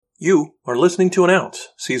You are listening to An Ounce,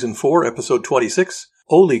 Season 4, Episode 26,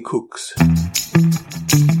 Ole Cooks.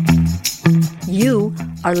 You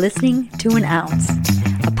are listening to An Ounce,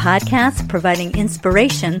 a podcast providing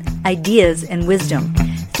inspiration, ideas, and wisdom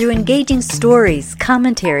through engaging stories,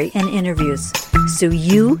 commentary, and interviews, so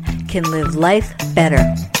you can live life better.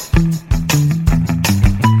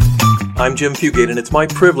 I'm Jim Fugate, and it's my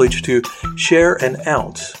privilege to share an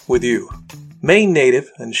ounce with you. Maine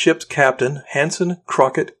native and ship's captain Hanson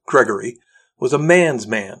Crockett Gregory was a man's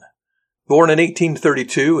man. Born in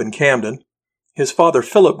 1832 in Camden, his father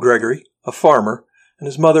Philip Gregory, a farmer, and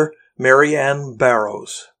his mother Mary Ann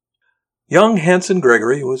Barrows. Young Hanson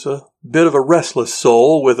Gregory was a bit of a restless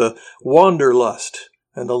soul with a wanderlust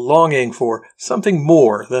and a longing for something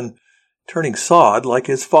more than turning sod like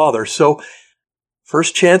his father. So,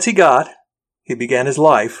 first chance he got, he began his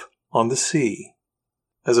life on the sea.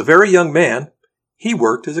 As a very young man, he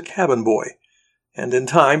worked as a cabin boy, and in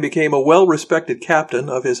time became a well-respected captain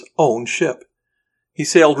of his own ship. He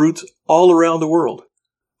sailed routes all around the world,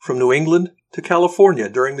 from New England to California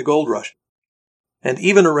during the gold rush, and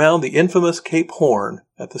even around the infamous Cape Horn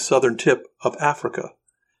at the southern tip of Africa.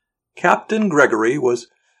 Captain Gregory was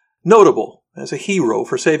notable as a hero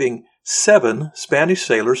for saving 7 Spanish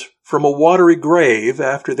sailors from a watery grave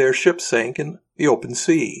after their ship sank in the open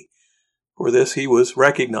sea. For this he was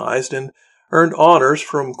recognized and earned honors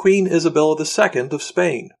from Queen Isabella II of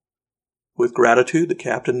Spain. With gratitude, the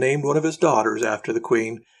captain named one of his daughters after the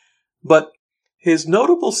Queen. But his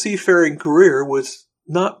notable seafaring career was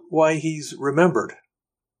not why he's remembered.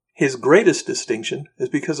 His greatest distinction is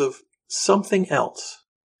because of something else.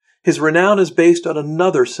 His renown is based on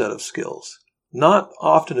another set of skills, not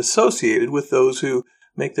often associated with those who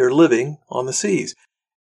make their living on the seas.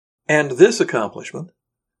 And this accomplishment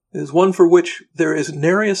is one for which there is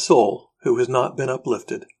nary a soul who has not been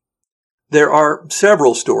uplifted. There are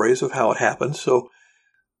several stories of how it happened, so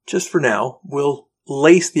just for now, we'll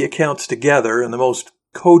lace the accounts together in the most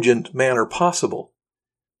cogent manner possible.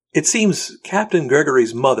 It seems Captain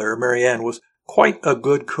Gregory's mother, Mary Ann, was quite a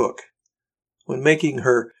good cook. When making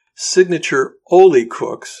her signature Ole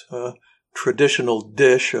Cooks, a traditional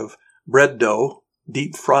dish of bread dough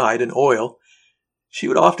deep fried in oil, she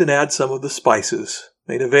would often add some of the spices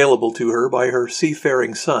made available to her by her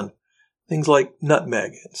seafaring son, things like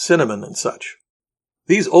nutmeg and cinnamon and such.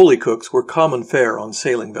 These Ole Cooks were common fare on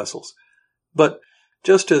sailing vessels, but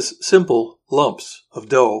just as simple lumps of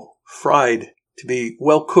dough, fried to be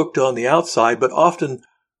well cooked on the outside, but often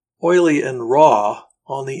oily and raw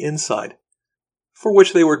on the inside, for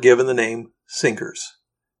which they were given the name sinkers,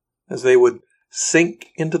 as they would sink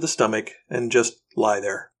into the stomach and just lie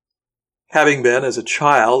there. Having been, as a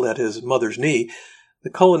child, at his mother's knee, the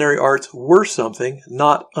culinary arts were something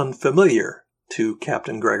not unfamiliar to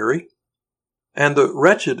Captain Gregory, and the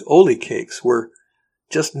wretched Ole cakes were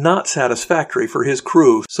just not satisfactory for his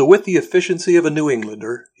crew, so with the efficiency of a New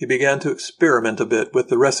Englander, he began to experiment a bit with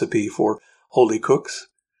the recipe for Ole Cooks.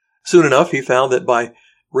 Soon enough, he found that by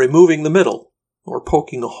removing the middle, or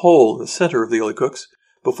poking a hole in the center of the Ole Cooks,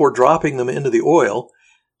 before dropping them into the oil,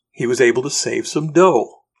 he was able to save some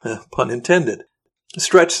dough, pun intended,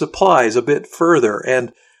 stretch supplies a bit further,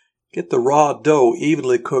 and get the raw dough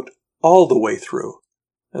evenly cooked all the way through,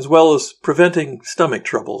 as well as preventing stomach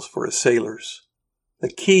troubles for his sailors. The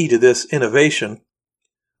key to this innovation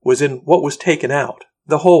was in what was taken out,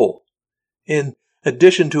 the hole. In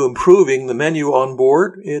addition to improving the menu on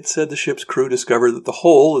board, it said the ship's crew discovered that the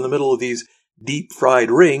hole in the middle of these deep-fried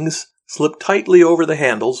rings slipped tightly over the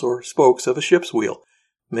handles or spokes of a ship's wheel,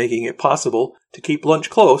 making it possible to keep lunch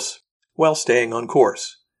close while staying on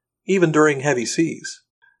course, even during heavy seas.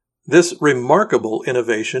 This remarkable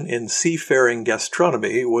innovation in seafaring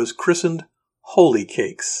gastronomy was christened Holy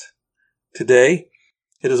Cakes. Today,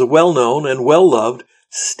 it is a well-known and well-loved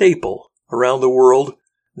staple around the world,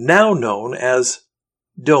 now known as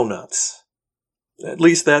donuts. At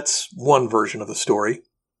least that's one version of the story.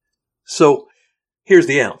 So, here's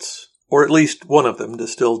the ounce, or at least one of them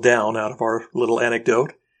distilled down out of our little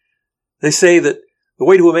anecdote. They say that the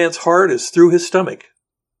way to a man's heart is through his stomach.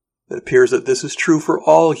 It appears that this is true for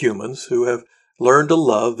all humans who have learned to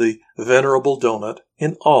love the venerable donut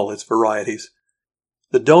in all its varieties.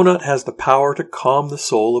 The donut has the power to calm the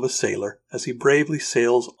soul of a sailor as he bravely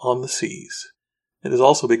sails on the seas. It has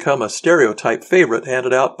also become a stereotype favorite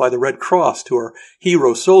handed out by the Red Cross to our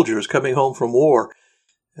hero soldiers coming home from war,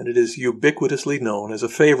 and it is ubiquitously known as a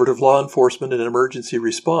favorite of law enforcement and emergency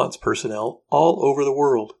response personnel all over the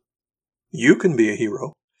world. You can be a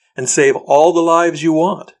hero and save all the lives you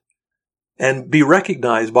want and be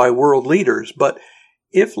recognized by world leaders, but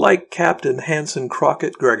if, like Captain Hanson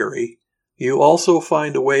Crockett Gregory, you also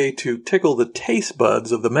find a way to tickle the taste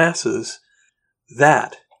buds of the masses,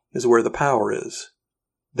 that is where the power is.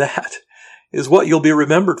 That is what you'll be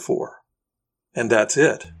remembered for. And that's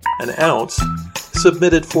it. An ounce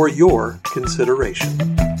submitted for your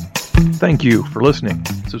consideration. Thank you for listening,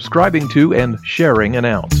 subscribing to, and sharing An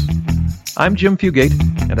Ounce. I'm Jim Fugate,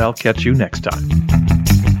 and I'll catch you next time.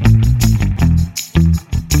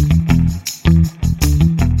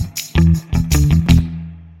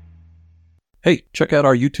 Hey, check out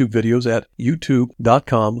our YouTube videos at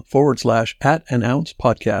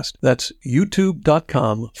youtube.com/@an-ounce-podcast. That's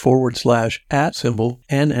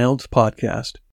youtube.com/@an-ounce-podcast.